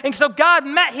 right? And so God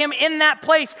met him in that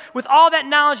place with all that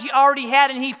knowledge he already had,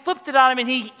 and he flipped it on him, and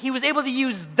he was able to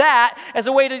use that as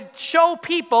a way to show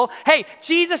people, hey,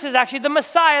 Jesus is actually the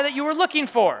Messiah that you were looking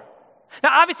for.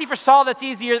 Now, obviously, for Saul, that's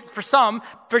easier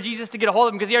for Jesus to get a hold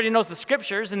of him because he already knows the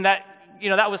scriptures and that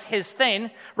was his thing,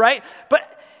 right?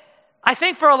 But I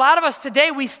think for a lot of us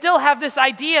today, we still have this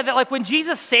idea that like when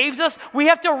Jesus saves us, we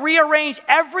have to rearrange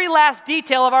every last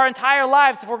detail of our entire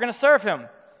lives if we're going to serve him.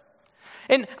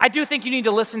 And I do think you need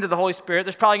to listen to the Holy Spirit.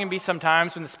 There's probably going to be some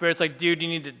times when the Spirit's like, dude, you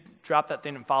need to drop that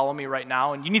thing and follow me right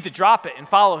now. And you need to drop it and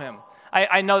follow him.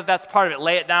 I know that that's part of it.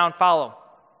 Lay it down, follow.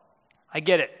 I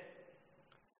get it.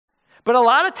 But a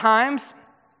lot of times,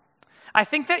 I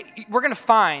think that we're going to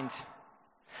find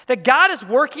that God is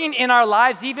working in our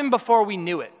lives even before we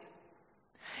knew it,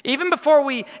 even before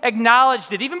we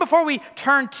acknowledged it, even before we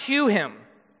turned to him.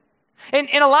 And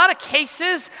in a lot of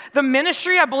cases, the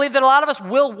ministry I believe that a lot of us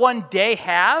will one day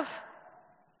have,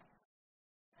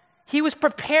 he was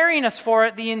preparing us for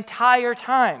it the entire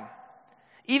time,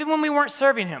 even when we weren't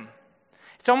serving him.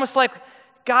 It's almost like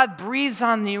God breathes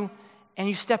on you and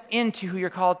you step into who you're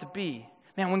called to be.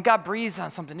 Man, when God breathes on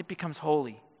something, it becomes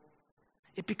holy.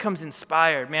 It becomes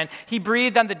inspired, man. He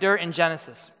breathed on the dirt in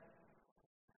Genesis.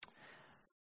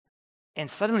 And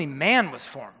suddenly man was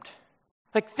formed.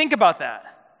 Like, think about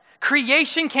that.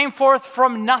 Creation came forth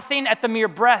from nothing at the mere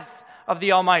breath of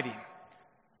the Almighty.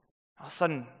 All of a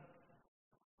sudden,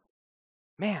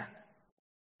 man.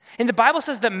 And the Bible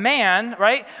says that man,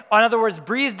 right, in other words,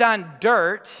 breathed on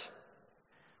dirt,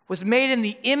 was made in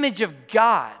the image of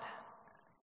God,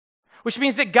 which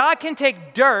means that God can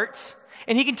take dirt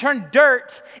and he can turn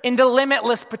dirt into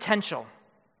limitless potential.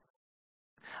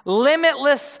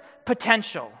 Limitless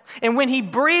potential. And when he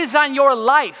breathes on your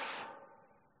life,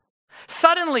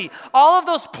 suddenly all of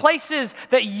those places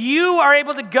that you are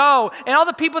able to go and all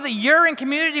the people that you're in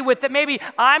community with that maybe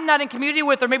I'm not in community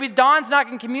with or maybe Dawn's not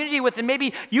in community with and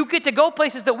maybe you get to go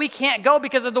places that we can't go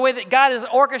because of the way that God has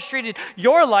orchestrated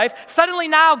your life, suddenly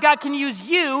now God can use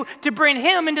you to bring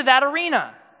him into that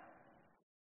arena.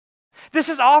 This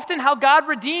is often how God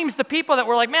redeems the people that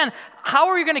we're like, man, how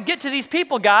are you going to get to these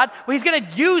people, God? Well, he's going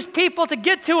to use people to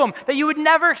get to them that you would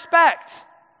never expect.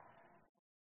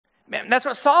 Man, that's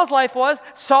what Saul's life was.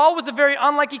 Saul was a very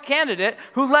unlikely candidate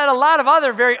who led a lot of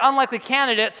other very unlikely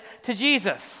candidates to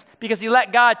Jesus because he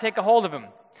let God take a hold of him.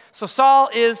 So Saul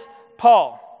is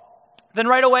Paul. Then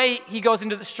right away, he goes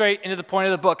straight into the point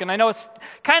of the book. And I know it's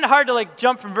kind of hard to like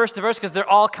jump from verse to verse because they're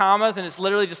all commas and it's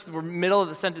literally just the middle of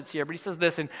the sentence here. But he says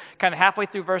this and kind of halfway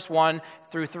through verse 1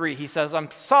 through 3. He says, I'm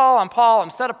Saul, I'm Paul, I'm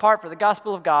set apart for the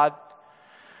gospel of God,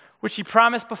 which he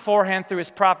promised beforehand through his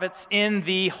prophets in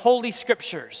the Holy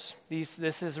Scriptures.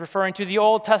 This is referring to the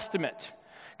Old Testament,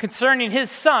 concerning his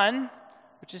son,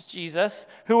 which is Jesus,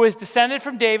 who was descended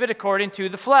from David according to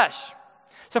the flesh.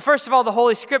 So first of all, the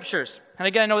Holy Scriptures. And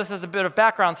again, I know this is a bit of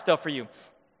background still for you.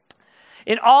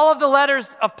 In all of the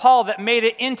letters of Paul that made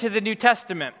it into the New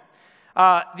Testament,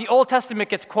 the Old Testament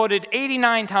gets quoted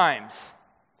 89 times.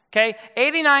 Okay?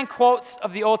 89 quotes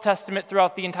of the Old Testament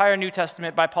throughout the entire New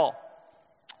Testament by Paul.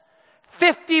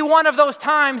 51 of those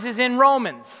times is in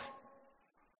Romans.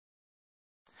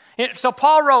 So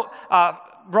Paul wrote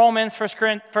Romans,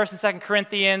 1st and 2nd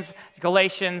Corinthians,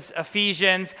 Galatians,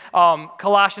 Ephesians,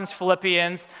 Colossians,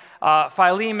 Philippians,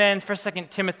 Philemon, 1st, 2nd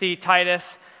Timothy,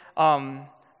 Titus.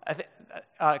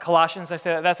 Colossians, I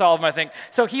say that's all of them, I think.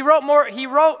 So he wrote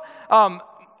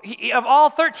of all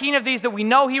 13 of these that we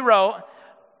know he wrote,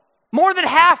 more than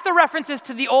half the references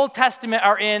to the Old Testament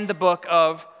are in the book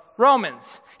of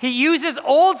Romans. He uses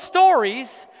old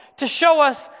stories to show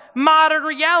us modern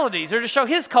realities, or to show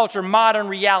his culture modern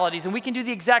realities. And we can do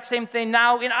the exact same thing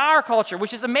now in our culture,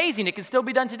 which is amazing. It can still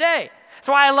be done today. That's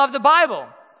why I love the Bible.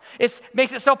 It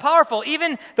makes it so powerful.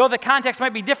 Even though the context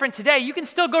might be different today, you can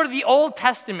still go to the Old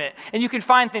Testament and you can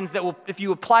find things that will, if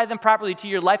you apply them properly to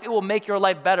your life, it will make your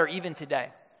life better even today.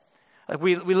 Like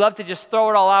we love to just throw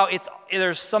it all out.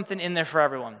 There's something in there for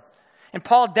everyone. And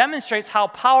Paul demonstrates how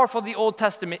powerful the Old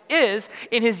Testament is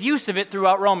in his use of it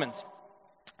throughout Romans.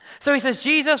 So he says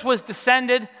Jesus was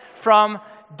descended from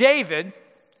David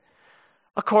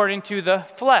according to the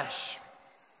flesh.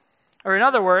 Or in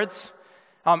other words,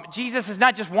 Jesus is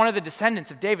not just one of the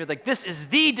descendants of David. Like, this is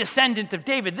the descendant of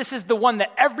David. This is the one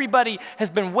that everybody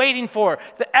has been waiting for,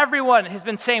 that everyone has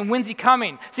been saying, when's he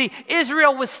coming? See,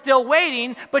 Israel was still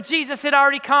waiting, but Jesus had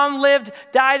already come, lived,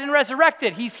 died, and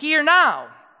resurrected. He's here now.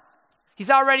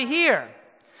 He's already here.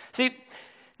 See,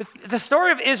 the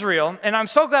story of Israel, and I'm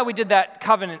so glad we did that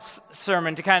covenant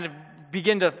sermon to kind of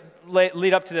begin to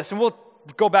lead up to this, and we'll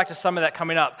go back to some of that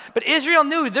coming up. But Israel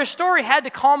knew their story had to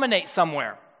culminate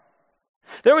somewhere.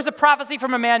 There was a prophecy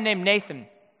from a man named Nathan,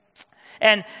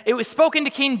 and it was spoken to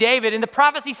King David, and the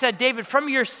prophecy said, David, from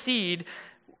your seed,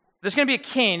 there's going to be a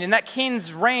king, and that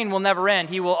king's reign will never end.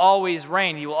 He will always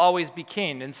reign. He will always be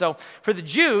king. And so for the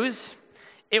Jews,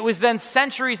 it was then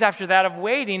centuries after that of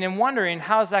waiting and wondering,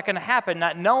 how is that going to happen?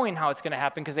 Not knowing how it's going to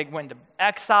happen because they went into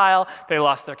exile, they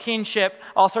lost their kingship,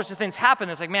 all sorts of things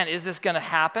happened. It's like, man, is this going to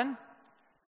happen?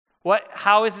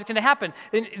 How is this going to happen?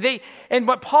 And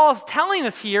what Paul's telling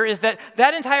us here is that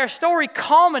entire story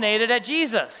culminated at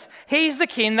Jesus. He's the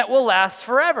king that will last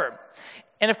forever.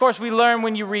 And of course, we learn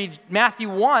when you read Matthew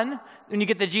 1, when you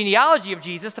get the genealogy of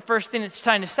Jesus, the first thing it's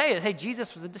trying to say is, hey,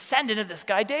 Jesus was a descendant of this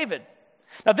guy, David.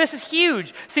 Now, this is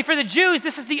huge. See, for the Jews,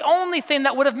 this is the only thing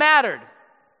that would have mattered.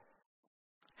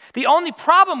 The only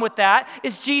problem with that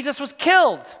is Jesus was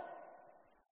killed.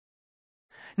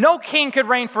 No king could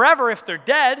reign forever if they're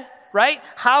dead, right?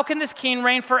 How can this king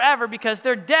reign forever? Because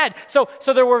they're dead. So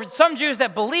there were some Jews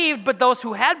that believed, but those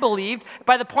who had believed,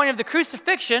 by the point of the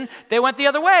crucifixion, they went the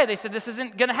other way. They said, this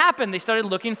isn't going to happen. They started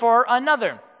looking for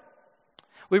another.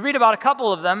 We read about a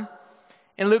couple of them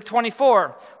in Luke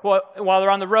 24, while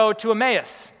they're on the road to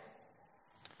Emmaus.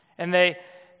 And they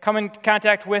come in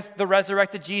contact with the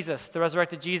resurrected Jesus. The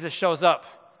resurrected Jesus shows up.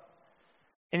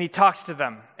 And he talks to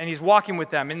them. And he's walking with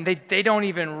them. And they don't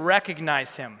even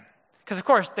recognize him. Because, of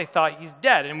course, they thought he's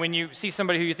dead. And when you see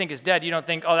somebody who you think is dead, you don't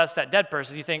think, oh, that's that dead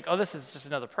person. You think, oh, this is just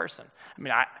another person. I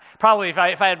mean, if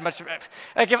I had much,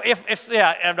 like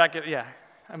I'm not gonna, yeah.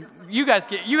 You guys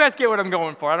get what I'm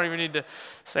going for. I don't even need to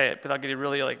say it, without getting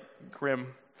really like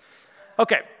grim.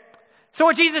 Okay, so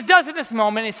what Jesus does at this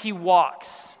moment is he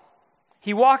walks.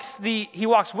 He walks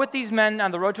with these men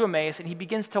on the road to Emmaus, and he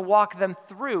begins to walk them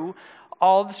through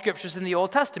all the scriptures in the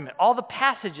Old Testament, all the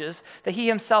passages that he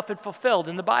himself had fulfilled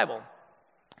in the Bible.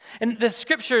 And the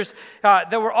scriptures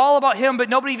that were all about him, but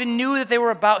nobody even knew that they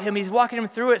were about him. He's walking them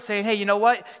through it, saying, hey, you know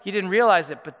what? You didn't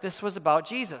realize it, but this was about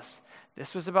Jesus.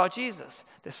 This was about Jesus.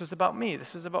 This was about me.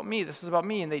 This was about me. This was about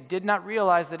me. And they did not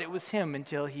realize that it was him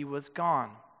until he was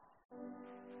gone.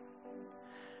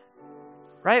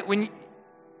 Right?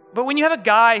 But when you have a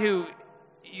guy who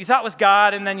you thought was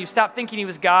God, and then you stop thinking he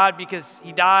was God because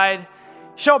he died,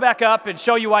 show back up and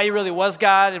show you why he really was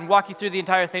God, and walk you through the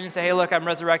entire thing and say, hey, look, I'm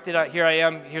resurrected. Here I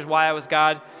am. Here's why I was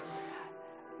God.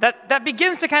 That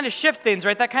begins to kind of shift things,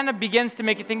 right? That kind of begins to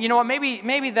make you think, you know what,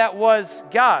 maybe that was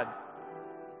God.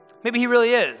 Maybe he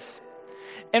really is.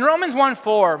 In Romans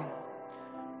 1:4,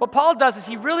 what Paul does is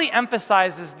he really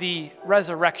emphasizes the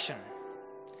resurrection.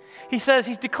 He says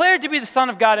he's declared to be the Son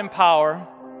of God in power,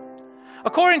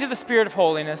 according to the Spirit of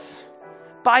holiness,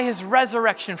 by his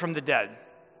resurrection from the dead.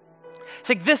 It's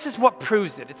like, this is what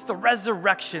proves it. It's the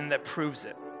resurrection that proves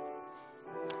it.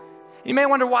 You may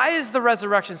wonder, why is the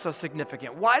resurrection so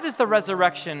significant? Why does the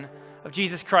resurrection of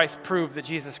Jesus Christ prove that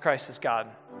Jesus Christ is God?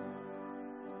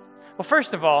 Well,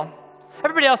 first of all,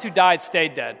 everybody else who died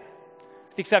stayed dead,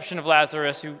 with the exception of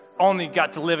Lazarus, who only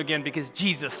got to live again because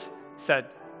Jesus said,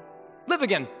 live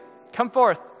again, come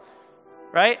forth,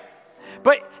 right?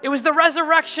 But it was the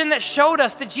resurrection that showed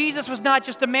us that Jesus was not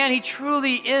just a man, he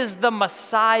truly is the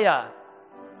Messiah.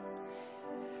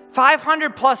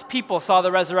 500 plus people saw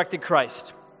the resurrected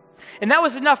Christ. And that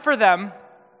was enough for them.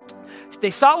 They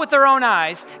saw it with their own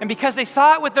eyes, and because they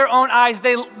saw it with their own eyes,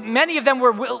 many of them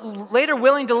were later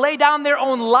willing to lay down their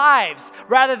own lives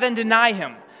rather than deny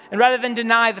him. and rather than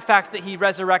deny the fact that he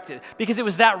resurrected, because it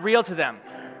was that real to them.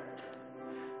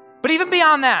 But even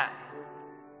beyond that,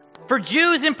 for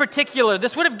Jews in particular,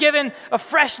 this would have given a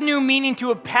fresh new meaning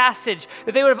to a passage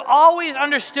that they would have always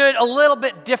understood a little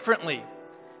bit differently.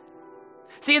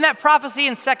 See, in that prophecy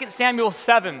in 2 Samuel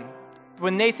 7,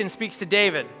 when Nathan speaks to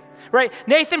David, right?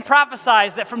 Nathan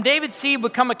prophesies that from David's seed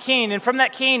would come a king, and from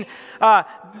that king,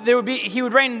 he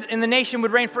would reign, and the nation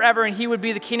would reign forever, and he would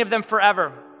be the king of them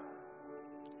forever.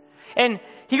 And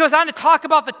he goes on to talk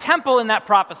about the temple in that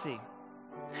prophecy,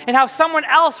 and how someone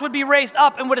else would be raised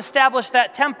up and would establish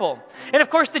that temple. And of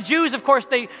course, the Jews,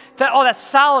 they thought, oh, that's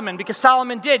Solomon, because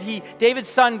David's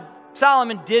son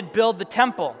Solomon did build the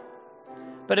temple.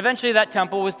 But eventually that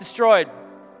temple was destroyed.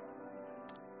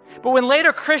 But when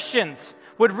later Christians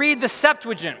would read the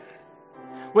Septuagint,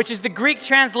 which is the Greek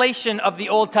translation of the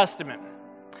Old Testament,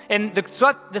 and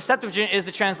the Septuagint is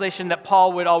the translation that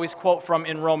Paul would always quote from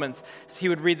in Romans. So he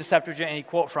would read the Septuagint and he'd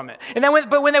quote from it. And then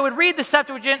when they would read the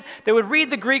Septuagint, they would read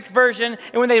the Greek version.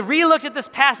 And when they re-looked at this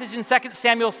passage in 2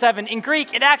 Samuel 7, in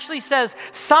Greek, it actually says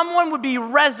someone would be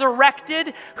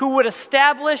resurrected who would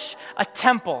establish a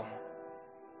temple.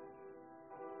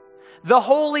 The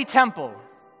holy temple.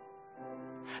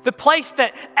 The place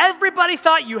that everybody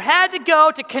thought you had to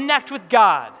go to connect with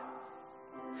God.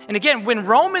 And again, when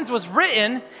Romans was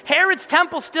written, Herod's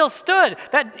temple still stood.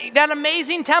 That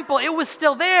amazing temple, it was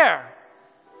still there.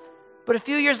 But a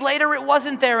few years later, it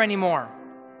wasn't there anymore.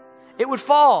 It would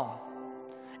fall.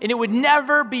 And it would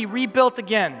never be rebuilt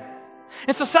again.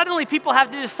 And so suddenly people have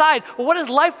to decide, well, what does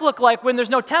life look like when there's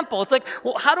no temple? It's like,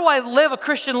 well, how do I live a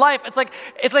Christian life? It's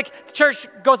like church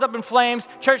goes up in flames,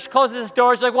 church closes its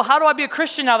doors. Like, well, how do I be a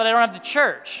Christian now that I don't have the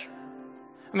church?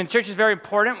 I mean, the church is very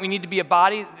important. We need to be a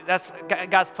body. That's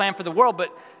God's plan for the world,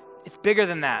 but it's bigger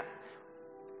than that.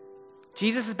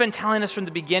 Jesus has been telling us from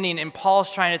the beginning, and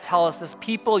Paul's trying to tell us this,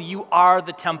 people, you are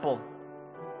the temple.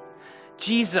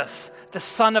 Jesus, the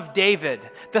Son of David,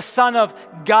 the Son of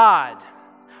God,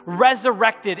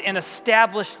 resurrected and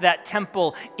established that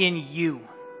temple in you.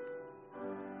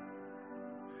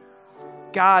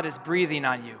 God is breathing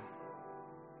on you,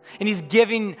 and he's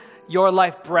giving your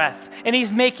life breath, and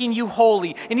he's making you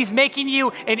holy, and he's making you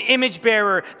an image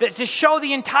bearer to show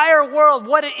the entire world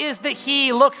what it is that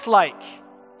he looks like.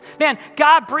 Man,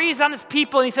 God breathes on his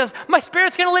people, and he says, my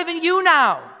Spirit's going to live in you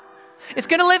now. It's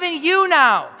going to live in you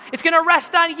now. It's going to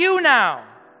rest on you now.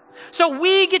 So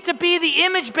we get to be the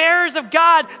image bearers of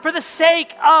God for the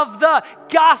sake of the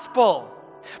gospel,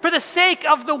 for the sake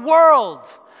of the world.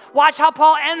 Watch how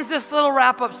Paul ends this little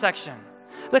wrap-up section.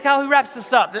 Look how he wraps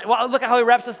this up. Look at how he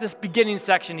wraps up this beginning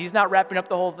section. He's not wrapping up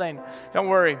the whole thing. Don't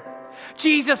worry.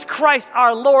 Jesus Christ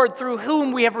our Lord, through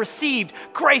whom we have received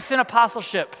grace and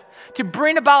apostleship to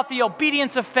bring about the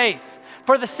obedience of faith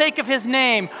for the sake of his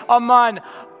name among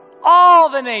all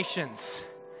the nations,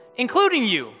 including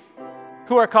you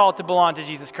who are called to belong to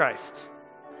Jesus Christ.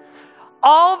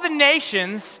 All the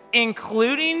nations,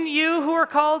 including you who are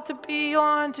called to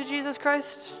belong to Jesus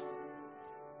Christ.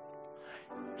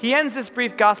 He ends this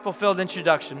brief gospel-filled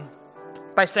introduction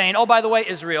by saying, oh, by the way,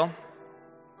 Israel,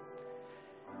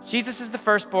 Jesus is the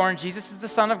firstborn, Jesus is the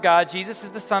Son of God, Jesus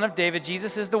is the Son of David,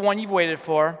 Jesus is the one you've waited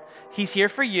for. He's here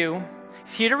for you.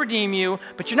 He's here to redeem you,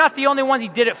 but you're not the only ones he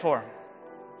did it for.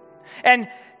 And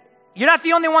you're not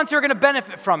the only ones who are going to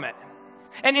benefit from it.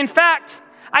 And in fact,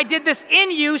 I did this in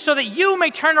you so that you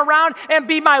may turn around and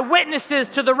be my witnesses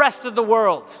to the rest of the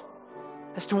world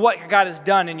as to what God has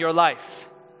done in your life.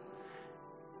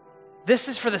 This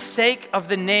is for the sake of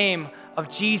the name of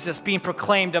Jesus being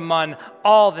proclaimed among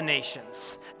all the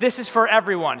nations. This is for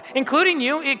everyone, including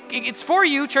you. It's for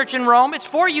you, church in Rome. It's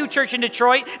for you, church in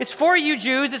Detroit. It's for you,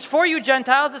 Jews. It's for you,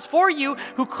 Gentiles. It's for you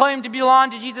who claim to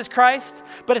belong to Jesus Christ.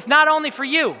 But it's not only for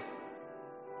you.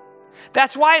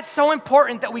 That's why it's so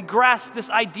important that we grasp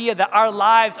this idea that our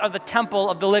lives are the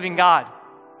temple of the living God.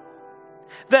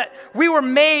 That we were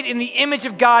made in the image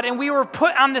of God, and we were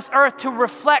put on this earth to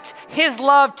reflect his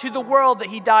love to the world that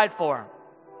he died for.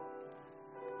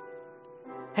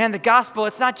 And the gospel,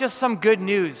 it's not just some good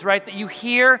news, right? That you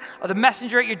hear, or the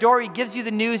messenger at your door, he gives you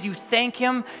the news, you thank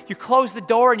him, you close the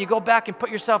door, and you go back and put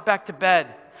yourself back to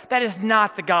bed. That is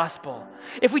not the gospel.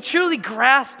 If we truly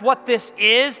grasped what this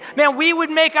is, man, we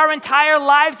would make our entire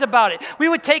lives about it. We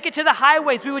would take it to the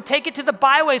highways. We would take it to the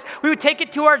byways. We would take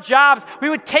it to our jobs. We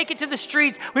would take it to the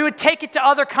streets. We would take it to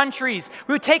other countries.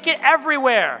 We would take it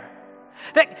everywhere.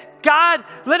 That God,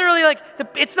 literally,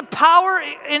 it's the power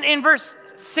in verse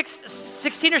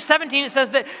 16 or 17, it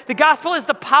says that the gospel is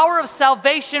the power of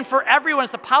salvation for everyone.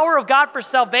 It's the power of God for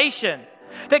salvation.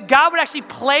 That God would actually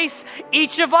place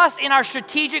each of us in our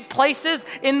strategic places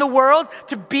in the world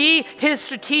to be his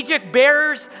strategic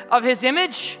bearers of his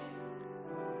image,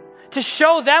 to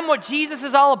show them what Jesus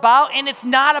is all about. And it's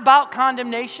not about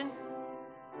condemnation,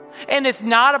 and it's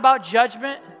not about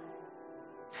judgment.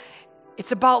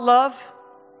 It's about love.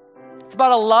 It's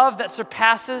about a love that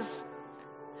surpasses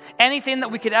anything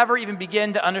that we could ever even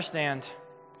begin to understand.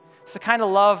 It's the kind of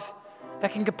love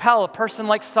that can compel a person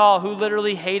like Saul, who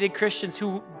literally hated Christians,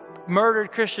 who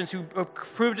murdered Christians, who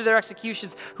approved of their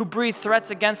executions, who breathed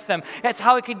threats against them. That's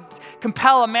how it could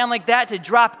compel a man like that to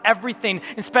drop everything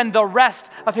and spend the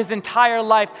rest of his entire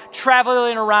life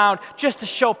traveling around just to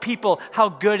show people how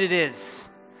good it is.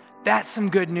 That's some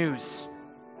good news.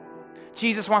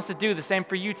 Jesus wants to do the same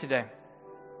for you today.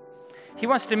 He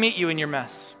wants to meet you in your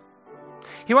mess.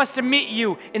 He wants to meet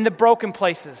you in the broken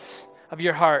places of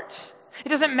your heart. It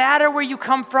doesn't matter where you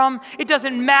come from. It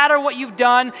doesn't matter what you've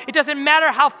done. It doesn't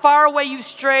matter how far away you've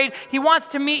strayed. He wants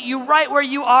to meet you right where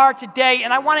you are today.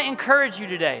 And I want to encourage you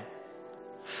today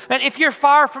that if you're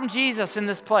far from Jesus in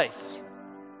this place,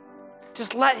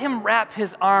 just let him wrap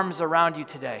his arms around you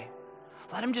today.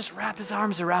 Let him just wrap his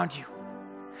arms around you.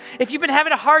 If you've been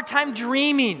having a hard time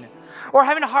dreaming, or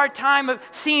having a hard time of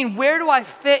seeing, where do I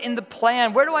fit in the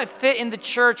plan? Where do I fit in the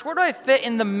church? Where do I fit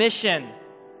in the mission?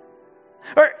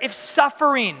 Or if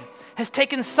suffering has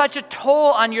taken such a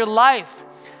toll on your life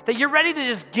that you're ready to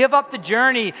just give up the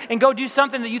journey and go do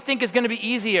something that you think is going to be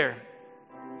easier.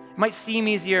 It might seem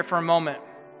easier for a moment,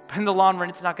 but in the long run,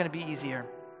 it's not going to be easier.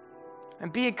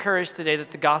 And be encouraged today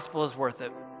that the gospel is worth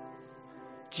it.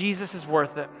 Jesus is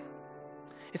worth it.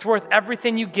 It's worth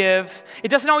everything you give. It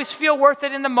doesn't always feel worth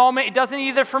it in the moment. It doesn't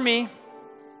either for me.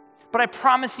 But I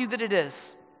promise you that it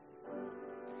is.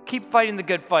 Keep fighting the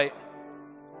good fight.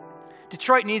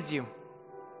 Detroit needs you.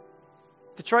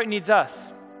 Detroit needs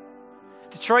us.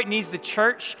 Detroit needs the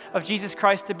church of Jesus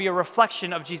Christ to be a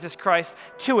reflection of Jesus Christ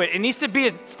to it. It needs to be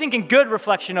a stinking good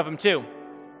reflection of him too.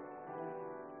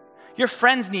 Your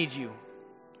friends need you.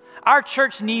 Our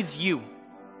church needs you.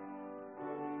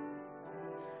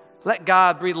 Let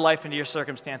God breathe life into your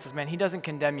circumstances, man. He doesn't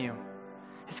condemn you.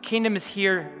 His kingdom is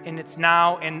here and it's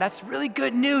now, and that's really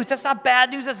good news. That's not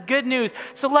bad news, that's good news.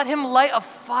 So let him light a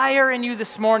fire in you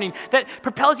this morning that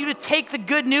propels you to take the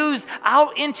good news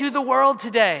out into the world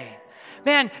today.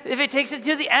 Man, if it takes it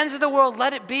to the ends of the world,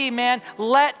 let it be, man.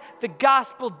 Let the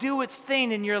gospel do its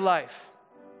thing in your life.